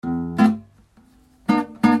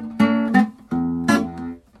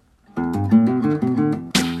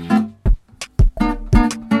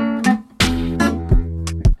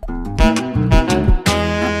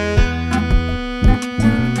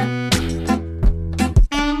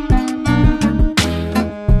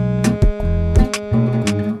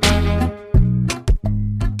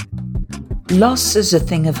Loss is a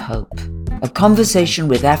Thing of Hope, a conversation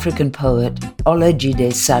with African poet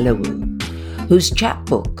Ọlájídé Salawu, whose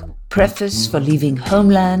chapbook, Preface for Leaving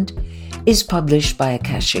Homeland, is published by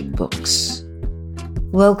Akashic Books.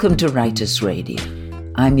 Welcome to Writers Radio.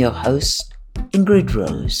 I'm your host, Ingrid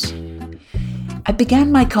Rose. I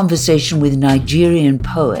began my conversation with Nigerian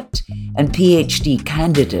poet and PhD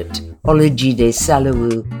candidate Ọlájídé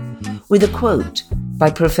Salawu with a quote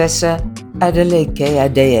by Professor Adeleke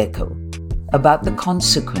Adeyeko about the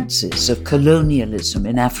consequences of colonialism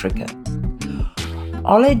in Africa.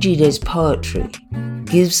 Ọlájídé's poetry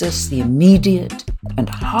gives us the immediate and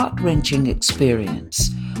heart-wrenching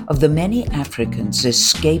experience of the many Africans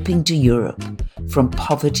escaping to Europe from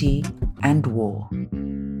poverty and war.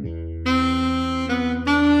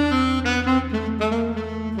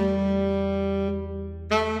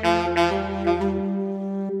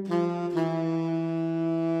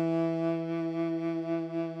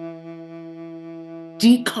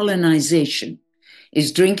 Decolonization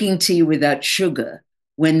is drinking tea without sugar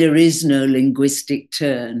when there is no linguistic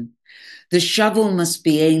turn. The shovel must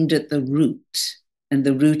be aimed at the root, and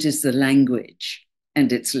the root is the language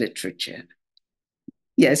and its literature.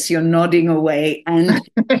 Yes, you're nodding away, and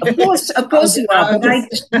of course you are.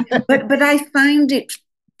 But I find it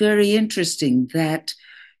very interesting that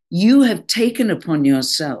you have taken upon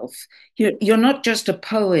yourself. You're not just a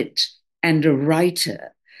poet and a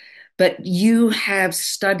writer, but you have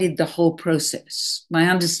studied the whole process. My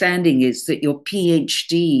understanding is that your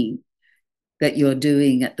PhD that you're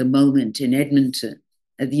doing at the moment in Edmonton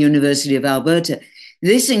at the University of Alberta,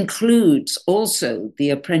 this includes also the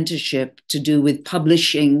apprenticeship to do with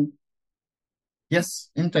publishing. Yes,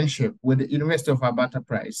 internship with the University of Alberta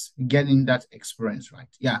Prize, getting that experience, right?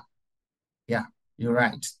 Yeah, you're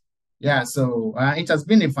right. Yeah, so it has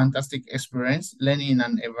been a fantastic experience learning in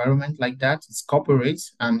an environment like that. It's corporate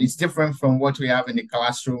and it's different from what we have in the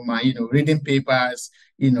classroom, reading papers,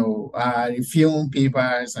 reviewing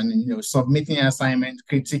papers and, submitting assignment,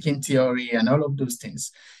 critiquing theory and all of those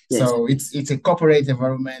things. Yes. So it's a corporate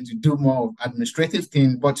environment. You do more of administrative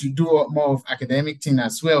things, but you do more of academic thing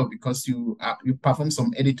as well because you perform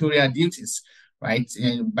some editorial duties, right?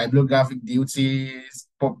 And bibliographic duties,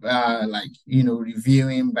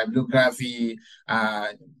 reviewing bibliography,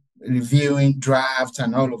 reviewing drafts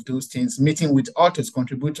and all of those things, meeting with authors,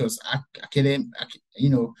 contributors,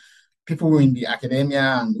 people in the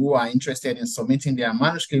academia and who are interested in submitting their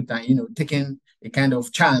manuscript and, taking a kind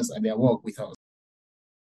of chance at their work with us.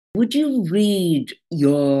 Would you read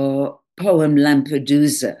your poem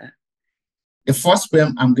Lampedusa? The first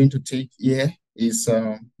poem I'm going to take here is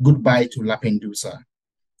Goodbye to Lampedusa.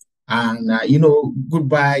 And,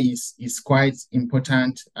 goodbye is quite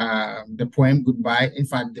important. The poem Goodbye, in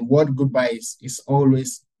fact, the word goodbye is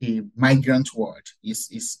always a migrant word.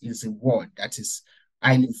 Is a word that is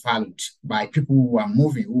highly valued by people who are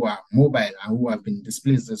moving, who are mobile, and who have been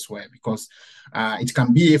displaced this way, because it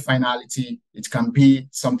can be a finality. It can be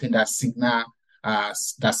something that signals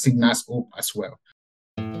hope as well.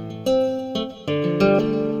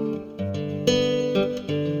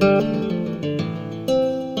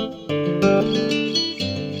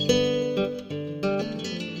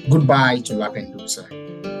 Goodbye to Lampedusa.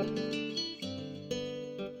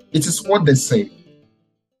 It is what they say,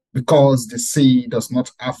 because the sea does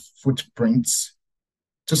not have footprints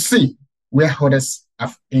to see where others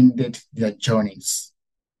have ended their journeys.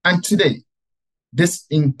 And today, this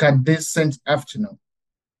incandescent afternoon,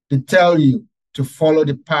 they tell you to follow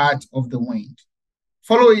the path of the wind.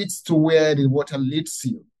 Follow it to where the water leads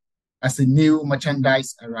you as a new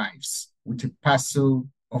merchandise arrives with a parcel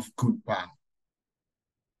of goodbye.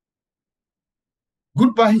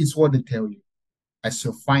 Goodbye is what they tell you as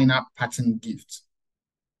your final parting gift.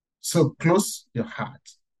 So close your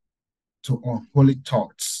heart to unholy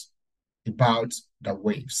thoughts about the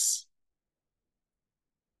waves.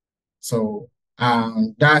 So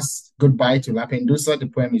that's Goodbye to Lampedusa. The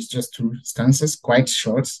poem is just 2 stanzas, quite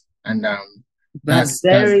short, and that's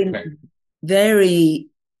very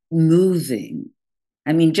moving.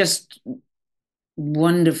 I mean, just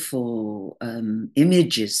wonderful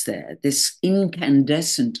images there. This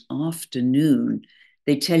incandescent afternoon,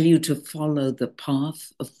 they tell you to follow the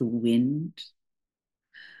path of the wind.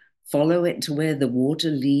 Follow it to where the water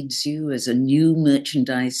leads you as a new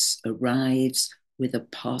merchandise arrives with a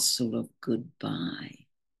parcel of goodbye.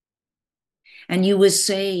 And you were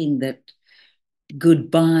saying that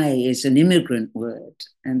goodbye is an immigrant word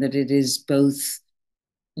and that it is both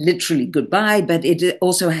literally goodbye, but it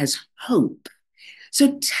also has hope.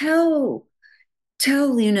 So tell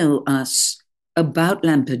us about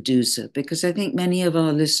Lampedusa, because I think many of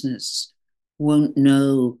our listeners won't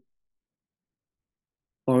know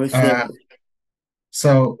or if Uh,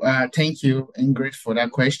 thank you, Ingrid, for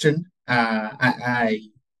that question.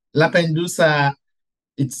 Lapendusa,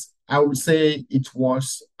 I would say it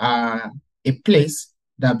was a place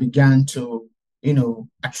that began to,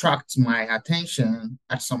 attract my attention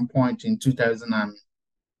at some point in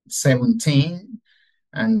 2017.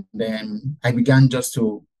 And then I began just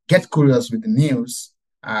to get curious with the news,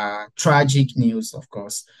 tragic news, of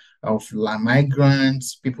course, of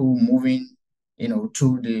migrants, people moving,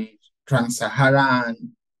 through the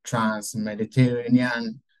trans-Saharan,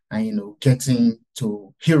 trans-Mediterranean, and, getting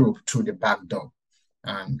to Europe through the back door.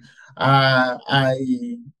 And I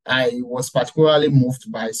was particularly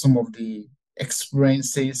moved by some of the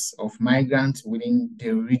experiences of migrants within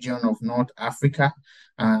the region of North Africa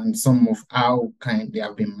and some of how they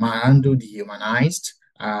have been manhandled, dehumanized,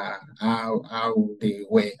 how they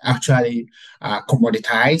were actually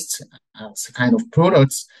commoditized as a kind of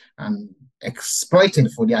products and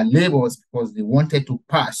exploited for their labors because they wanted to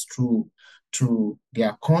pass through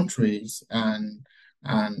their countries, and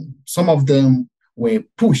some of them were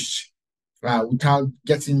pushed without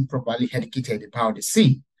getting properly educated about the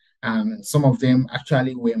sea. And some of them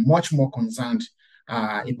actually were much more concerned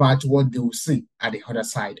about what they will see at the other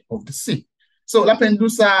side of the sea. So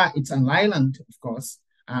Lapendusa, it's an island, of course,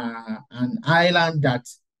 an island that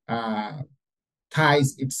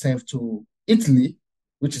ties itself to Italy,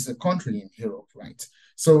 which is a country in Europe, right?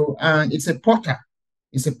 So it's a porter.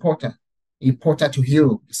 It's a porter to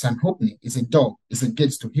Europe. It's an opening. It's a door. It's a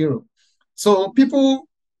gate to Europe. So people,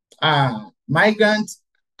 migrants,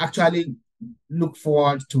 actually look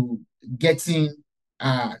forward to getting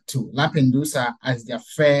to Lapendusa as their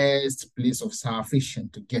first place of salvation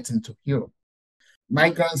to get into Europe.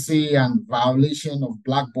 Migrancy and violation of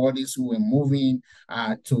Black bodies who were moving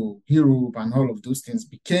to Europe and all of those things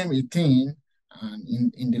became a thing.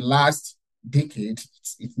 And in the last decade,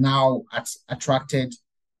 it's now attracted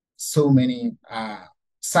so many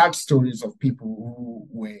sad stories of people who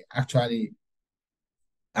were actually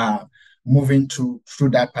moving through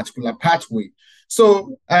that particular pathway.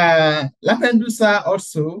 So Lapendusa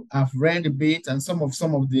also, I've read a bit, and some of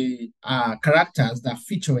the characters that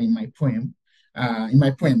feature in my poems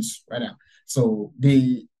rather. So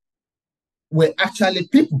they were actually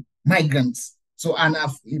people, migrants. So, and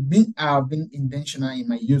I've been intentional in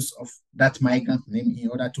my use of that migrant name in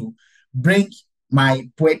order to bring my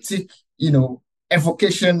poetic,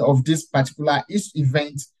 evocation of this particular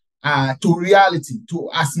event to reality, to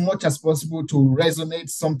as much as possible to resonate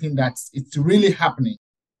something that's it's really happening.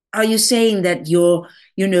 Are you saying that you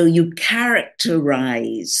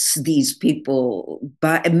characterize these people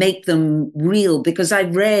and make them real? Because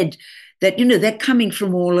I've read that, they're coming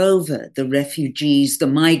from all over, the refugees, the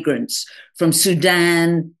migrants from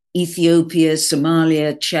Sudan, Ethiopia,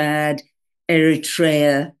 Somalia, Chad,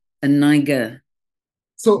 Eritrea, and Niger.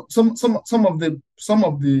 So some of the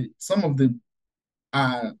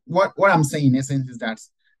what I'm saying in essence is that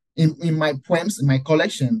in my poems, in my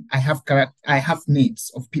collection, I have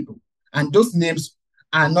names of people, and those names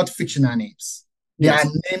are not fictional names. They are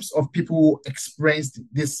names of people who experienced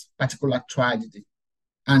this particular tragedy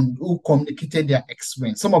and who communicated their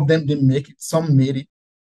experience. Some of them didn't make it, some made it.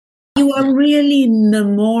 You are really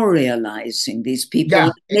memorializing these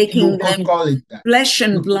people, making them flesh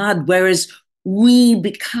and blood, whereas we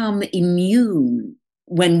become immune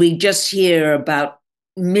when we just hear about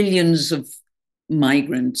millions of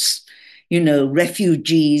migrants,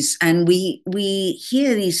 refugees, and we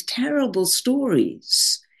hear these terrible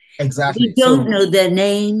stories. Exactly. We don't know their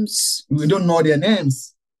names. We don't know their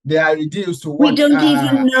names. They are reduced to what we don't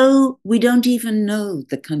even know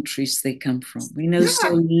the countries they come from. We know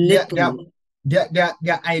so little.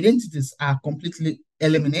 Their identities are completely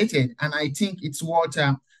eliminated, and I think it's what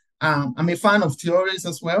I'm a fan of theories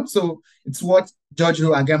as well. So it's what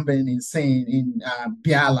Giorgio Agamben is saying in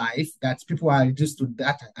Bare Life, that people are reduced to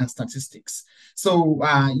data and statistics. So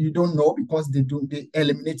you don't know because they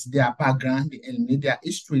eliminate their background, they eliminate their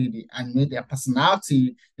history, they eliminate their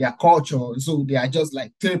personality, their culture. So they are just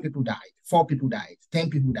like 3 people died, 4 people died, 10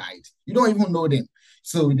 people died. You don't even know them.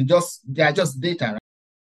 So they are just data. Right?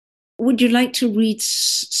 Would you like to read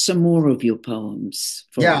some more of your poems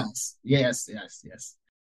for us? Yes.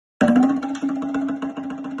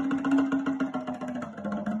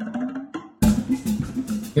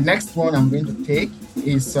 The next one I'm going to take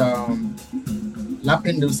is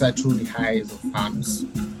Lapendusa Through the Eyes of Farmers.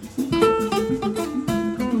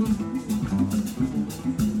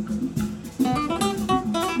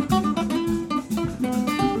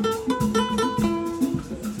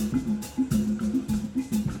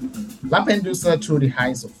 Lapendusa Through the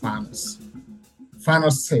Eyes of Farmers.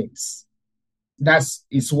 Farmers says, That's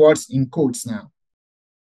its words in quotes now.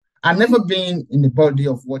 I'd never been in a body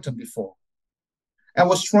of water before. I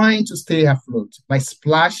was trying to stay afloat by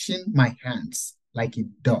splashing my hands like a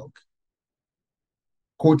dog.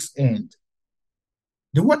 Quotes end.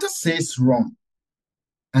 The water says run,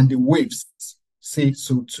 and the waves say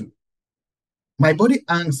so too. My body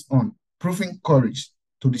hangs on, proving courage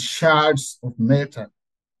to the shards of metal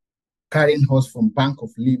carrying us from bank of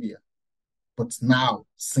Libya, but now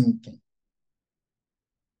sinking.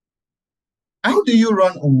 How do you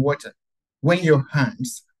run on water when your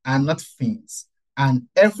hands are not fins and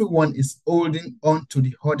everyone is holding on to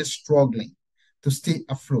the other, struggling to stay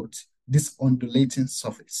afloat this undulating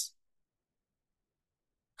surface?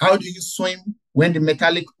 How do you swim when the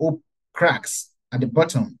metallic hope cracks at the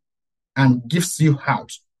bottom and gives you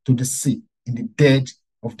out to the sea in the dead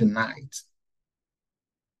of the night?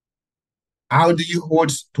 How do you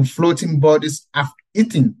hold to floating bodies half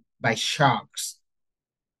eaten by sharks?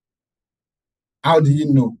 How do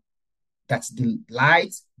you know that the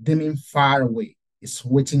light dimming far away is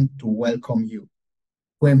waiting to welcome you?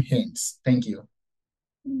 Poem ends. Thank you.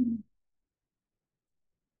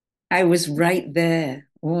 I was right there,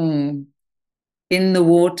 in the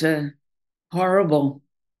water. Horrible.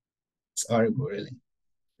 It's horrible, really.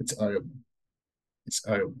 It's horrible. It's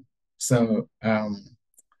horrible. So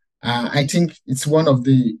I think it's one of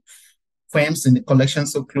the poems in the collection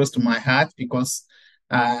so close to my heart because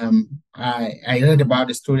I read about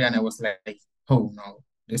the story and I was like, oh no,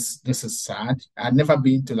 this is sad. I'd never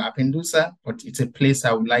been to Lapendusa, but it's a place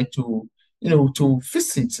I would like to, to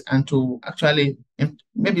visit and to actually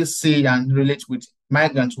maybe see and relate with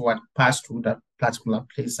migrants who had passed through that particular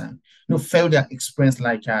place and felt their experience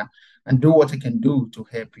like and do what I can do to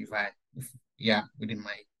help provide, within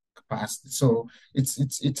my capacity. So it's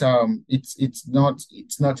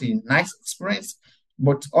not a nice experience,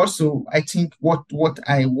 but also I think what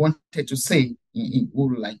I wanted to say,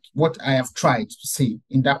 like what I have tried to say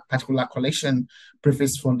in that particular collection,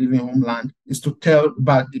 Preface for Living Homeland, is to tell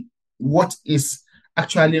about what is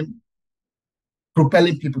actually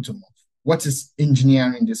propelling people to move, what is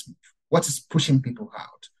engineering this move, what is pushing people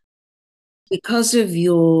out. Because of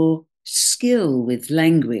your skill with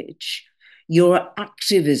language, your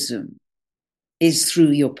activism is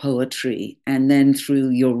through your poetry and then through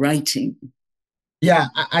your writing. Yeah,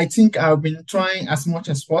 I think I've been trying as much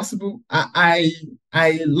as possible. I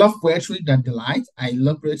love poetry that delight. I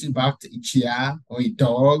love poetry about a chair or a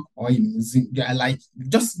dog or a music. I like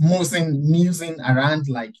just musing around,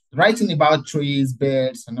 like writing about trees,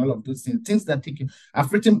 birds, and all of those things that take you.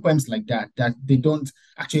 I've written poems like that they don't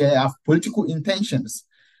actually have political intentions.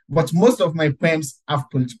 But most of my poems have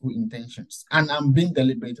political intentions, and I'm being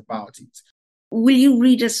deliberate about it. Will you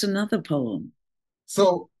read us another poem?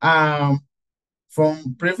 So,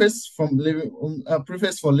 from Preface for Living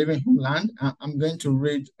Homeland, I'm going to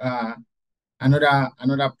read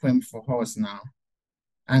another poem for us now,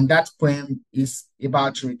 and that poem is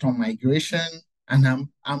about return migration, and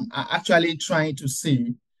I'm actually trying to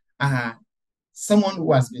see someone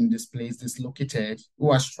who has been displaced, dislocated,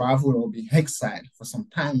 who has traveled or been exiled for some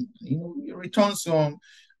time, he returns home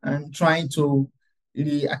and trying to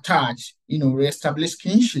really attach, reestablish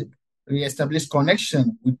kinship, reestablish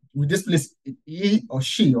connection with this place he or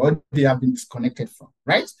she or they have been disconnected from,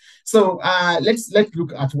 right? So let's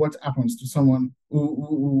look at what happens to someone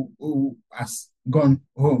who has gone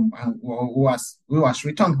home and who has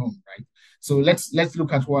returned home, right? So let's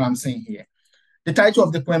look at what I'm saying here. The title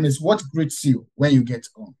of the poem is What Greets You When You Get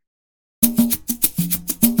Home.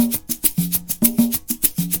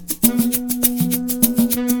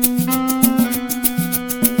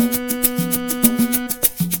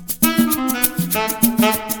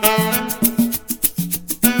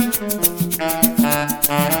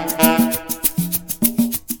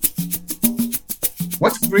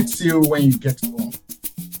 What greets you when you get home?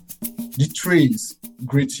 The trees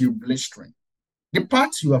greet you blistering. The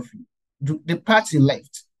part you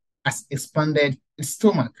left has expanded its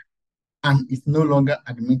stomach and it no longer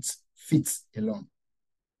admits feet alone.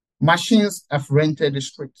 Machines have rented the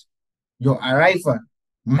street. Your arrival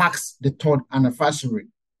marks the 3rd anniversary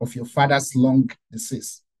of your father's long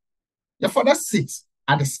decease. Your father sits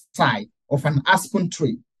at the side of an aspen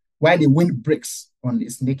tree while the wind breaks on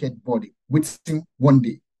his naked body, waiting one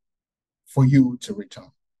day for you to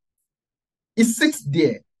return. He sits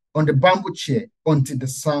there on the bamboo chair until the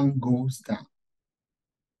sun goes down.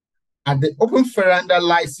 At the open veranda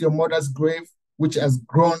lies your mother's grave, which has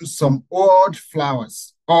grown some odd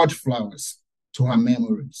flowers to her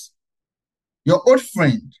memories. Your old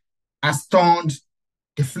friend has turned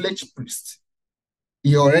the village priest.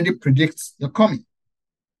 He already predicts your coming.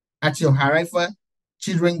 At your arrival,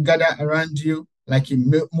 children gather around you like a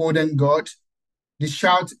modern god. They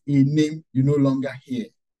shout a name you no longer hear.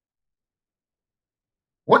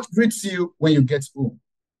 What greets you when you get home?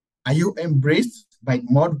 Are you embraced by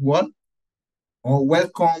mud wall or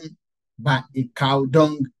welcomed by a cow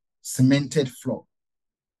dung cemented floor?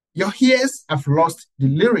 Your ears have lost the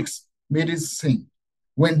lyrics maidens sing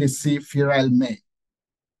when they see feral men.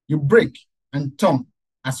 You break and turn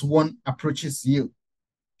as one approaches you.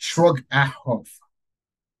 Shrug her off.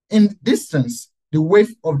 In distance, the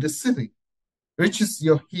wave of the city reaches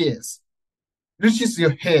your ears,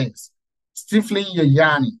 stifling your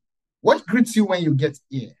yearning. What greets you when you get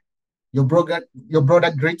here? Your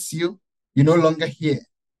brother greets you, you no longer hear.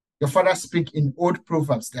 Your father speaks in old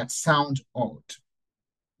proverbs that sound odd.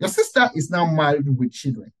 Your sister is now married with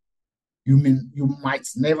children. You might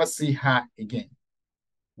never see her again.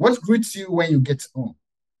 What greets you when you get home?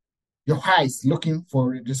 Your eyes looking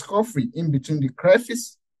for a discovery in between the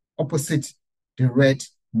crevice opposite the red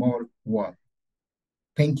mall wall.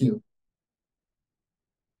 Thank you.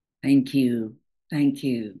 Thank you. Thank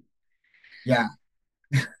you. Yeah.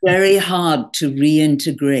 Very hard to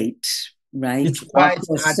reintegrate, right? It's quite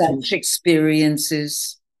After hard such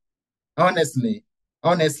experiences. Honestly,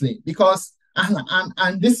 because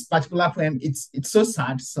and this particular poem, it's so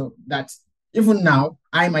sad, so that even now,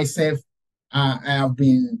 I myself, I have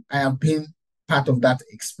been part of that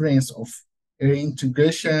experience of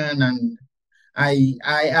reintegration, and I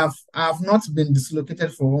have not been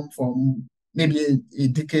dislocated from home for maybe a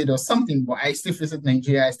decade or something, but I still visit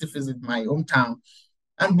Nigeria, I still visit my hometown,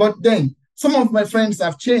 but then some of my friends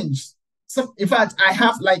have changed. So in fact, I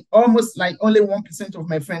have like almost like only 1% of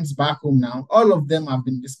my friends back home now. All of them have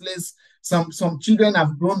been displaced. Some children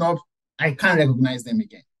have grown up. I can't recognize them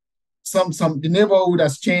again. The neighborhood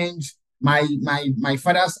has changed. My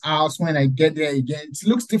father's house, when I get there again, it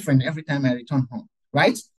looks different every time I return home,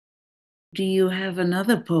 right? Do you have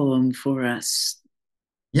another poem for us?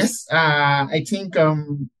 Yes, I think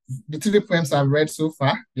the 3 poems I've read so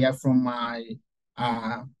far, they are from my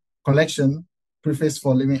collection, Preface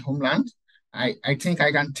for Living Homeland. I think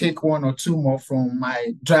I can take 1 or 2 more from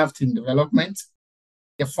my draft in development.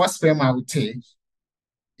 The first poem I would take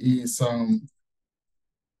is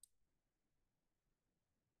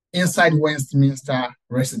Inside Westminster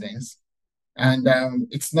Residence. And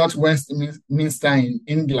it's not Westminster in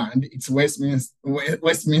England, it's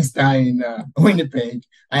Westminster in Winnipeg.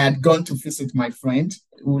 I had gone to visit my friend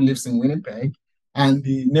who lives in Winnipeg, and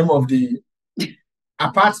the name of the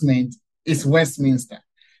apartment is Westminster.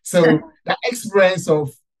 So the experience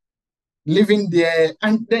of living there,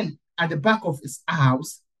 and then at the back of his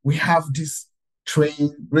house, we have this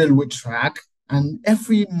railway track, and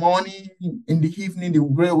every morning in the evening, the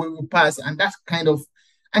railway will pass, and that kind of,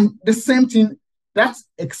 and the same thing, that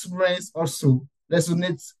experience also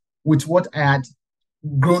resonates with what I had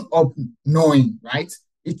grown up knowing, right?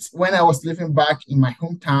 It's when I was living back in my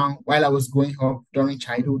hometown while I was growing up during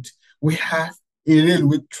childhood, we had a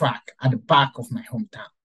railway track at the back of my hometown.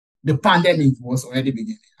 The pandemic was already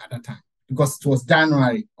beginning at that time because it was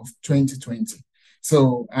January of 2020.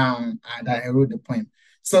 So I wrote the poem.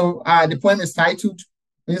 So the poem is titled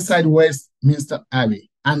Inside Westminster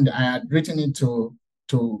Abbey, and I had written it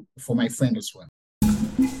for my friend as well.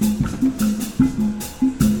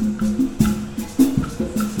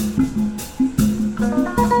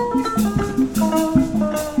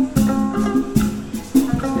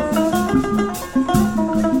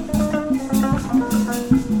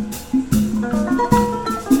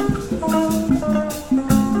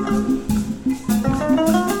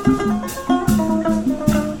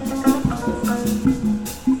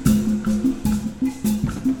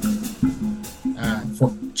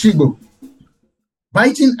 Chigo,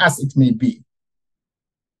 biting as it may be,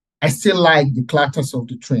 I still like the clatters of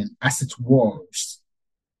the train as it whirls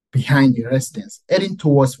behind the residence, heading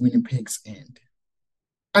towards Winnipeg's end.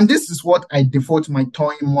 And this is what I devote my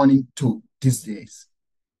toying morning to these days,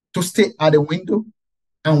 to stay at the window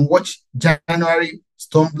and watch January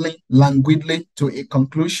stumbling languidly to a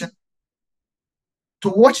conclusion, to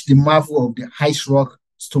watch the marvel of the ice rock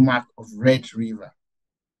stomach of Red River,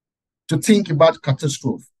 to think about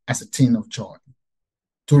catastrophe as a thing of joy,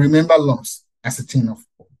 to remember loss as a thing of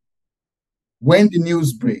hope. When the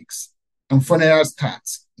news breaks and funeral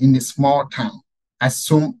starts in the small town as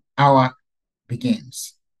some hour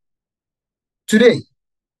begins. Today,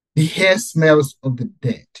 the air smells of the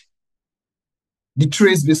dead. The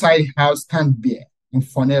trees beside the house stand bare and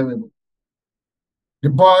vulnerable. The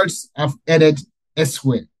birds have headed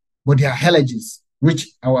elsewhere, but their elegies reach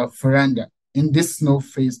our veranda in this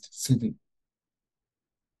snow-faced city.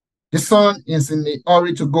 The sun is in a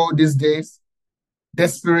hurry to go these days,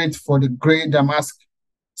 desperate for the grey damask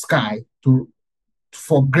sky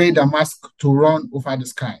for grey damask to run over the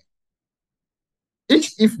sky.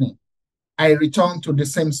 Each evening, I return to the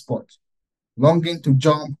same spot, longing to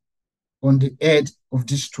jump on the edge of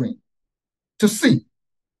this stream, to see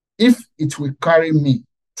if it will carry me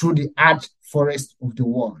through the hard forest of the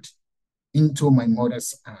world into my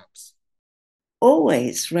mother's arms.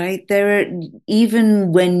 Always, right? There are,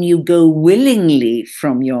 even when you go willingly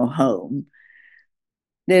from your home,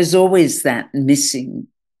 there's always that missing.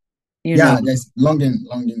 There's longing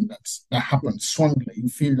that happens strongly. You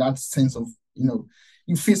feel that sense of, you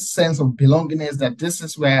feel sense of belongingness, that this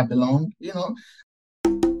is where I belong,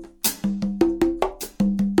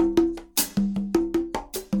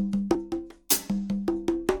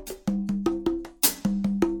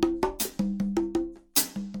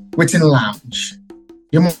 Waiting lounge.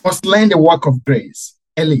 You must learn the work of grace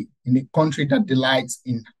early in a country that delights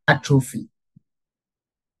in atrophy.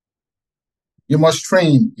 You must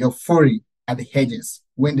train your fury at the hedges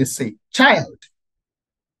when they say, "Child,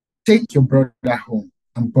 take your brother home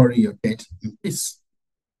and bury your dead in peace."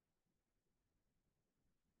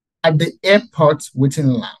 At the airport waiting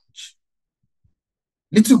lounge,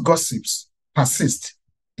 little gossips persist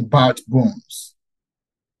about bones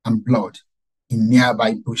and blood in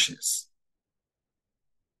nearby bushes.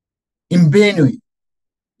 In Benue,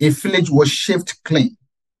 a village was shaved clean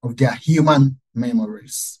of their human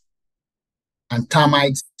memories, and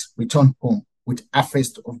termites returned home with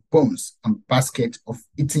harvest of bones and basket of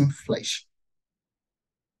eaten flesh.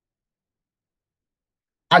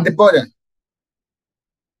 At the border,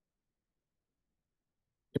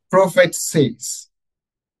 the prophet says,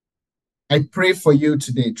 "I pray for you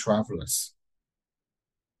today, travelers.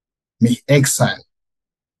 May exile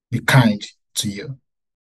be kind to you."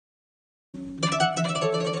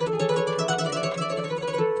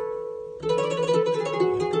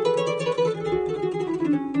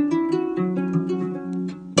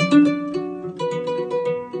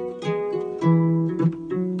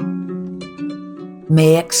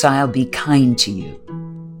 May exile be kind to you.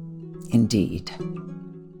 Indeed.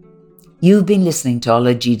 You've been listening to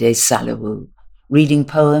Ọlájídé Salawu, reading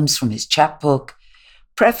poems from his chapbook,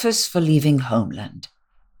 Preface for Leaving Homeland,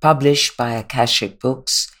 published by Akashic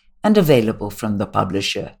Books and available from the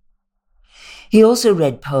publisher. He also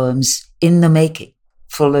read poems in the making,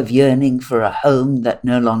 full of yearning for a home that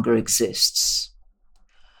no longer exists.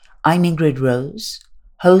 I'm Ingrid Rose,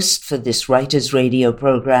 host for this Writers' Radio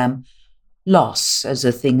program, Loss as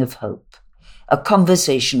a Thing of Hope, a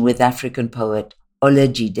conversation with African poet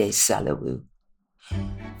Ọlájídé Salawu.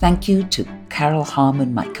 Thank you to Carol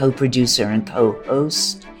Harmon, my co-producer and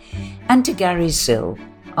co-host, and to Gary Sill,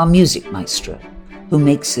 our music maestro, who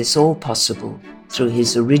makes this all possible through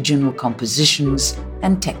his original compositions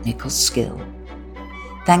and technical skill.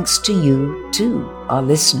 Thanks to you, too, our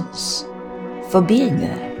listeners, for being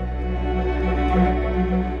there.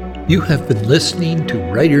 You have been listening to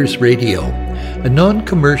Writers Radio, a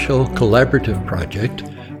non-commercial collaborative project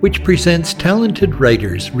which presents talented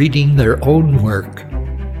writers reading their own work.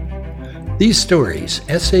 These stories,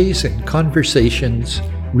 essays, and conversations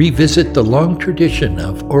revisit the long tradition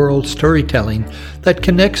of oral storytelling that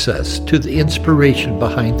connects us to the inspiration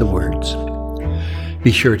behind the words.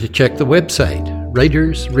 Be sure to check the website,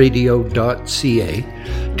 writersradio.ca,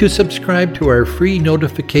 to subscribe to our free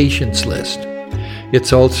notifications list.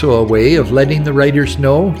 It's also a way of letting the writers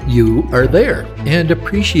know you are there and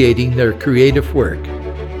appreciating their creative work.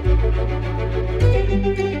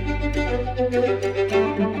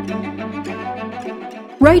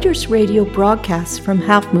 Writers Radio broadcasts from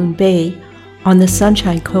Half Moon Bay on the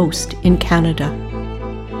Sunshine Coast in Canada,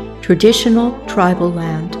 traditional tribal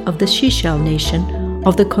land of the Sechelt Nation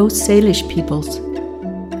of the Coast Salish peoples.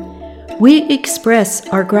 We express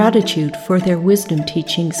our gratitude for their wisdom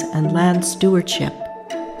teachings and land stewardship.